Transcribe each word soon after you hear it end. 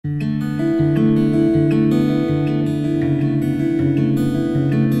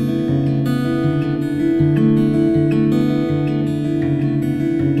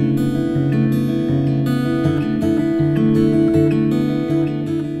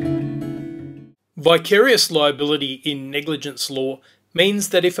Vicarious liability in negligence law means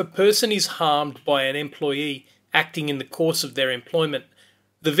that if a person is harmed by an employee acting in the course of their employment,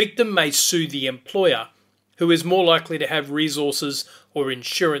 the victim may sue the employer, who is more likely to have resources or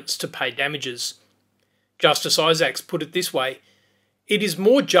insurance to pay damages. Justice Isaacs put it this way: "It is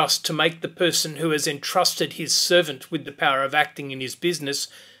more just to make the person who has entrusted his servant with the power of acting in his business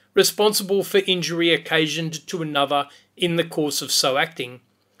responsible for injury occasioned to another in the course of so acting,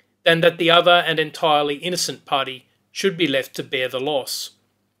 than that the other and entirely innocent party should be left to bear the loss."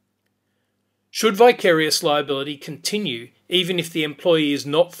 Should vicarious liability continue even if the employee is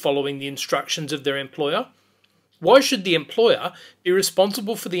not following the instructions of their employer? Why should the employer be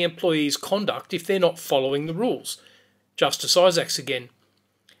responsible for the employee's conduct if they're not following the rules? Justice Isaacs again.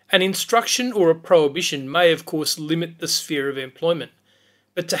 An instruction or a prohibition may of course limit the sphere of employment,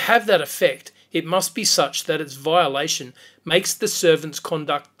 but to have that effect, it must be such that its violation makes the servant's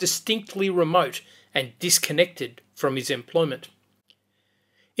conduct distinctly remote and disconnected from his employment.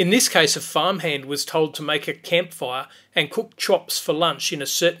 In this case, a farmhand was told to make a campfire and cook chops for lunch in a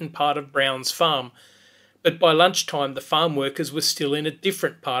certain part of Brown's farm, but by lunchtime the farm workers were still in a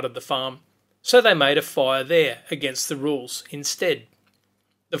different part of the farm, so they made a fire there against the rules instead.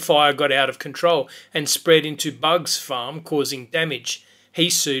 The fire got out of control and spread into Bugge's farm, causing damage. He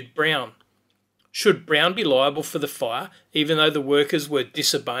sued Brown. Should Brown be liable for the fire, even though the workers were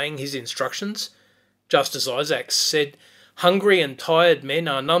disobeying his instructions? Justice Isaacs said, "Hungry and tired men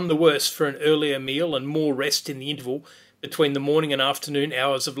are none the worse for an earlier meal and more rest in the interval between the morning and afternoon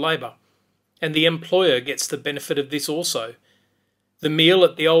hours of labour, and the employer gets the benefit of this also. The meal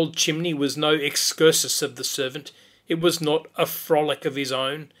at the old chimney was no excursus of the servant. It was not a frolic of his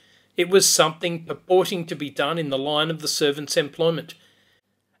own. It was something purporting to be done in the line of the servant's employment.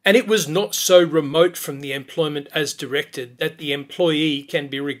 And it was not so remote from the employment as directed that the employee can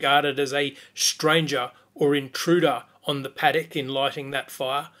be regarded as a stranger or intruder on the paddock in lighting that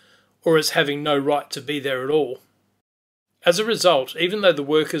fire, or as having no right to be there at all." As a result, even though the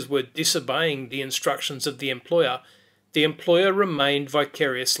workers were disobeying the instructions of the employer remained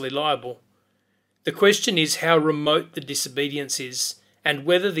vicariously liable. The question is how remote the disobedience is, and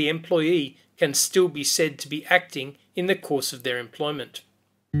whether the employee can still be said to be acting in the course of their employment.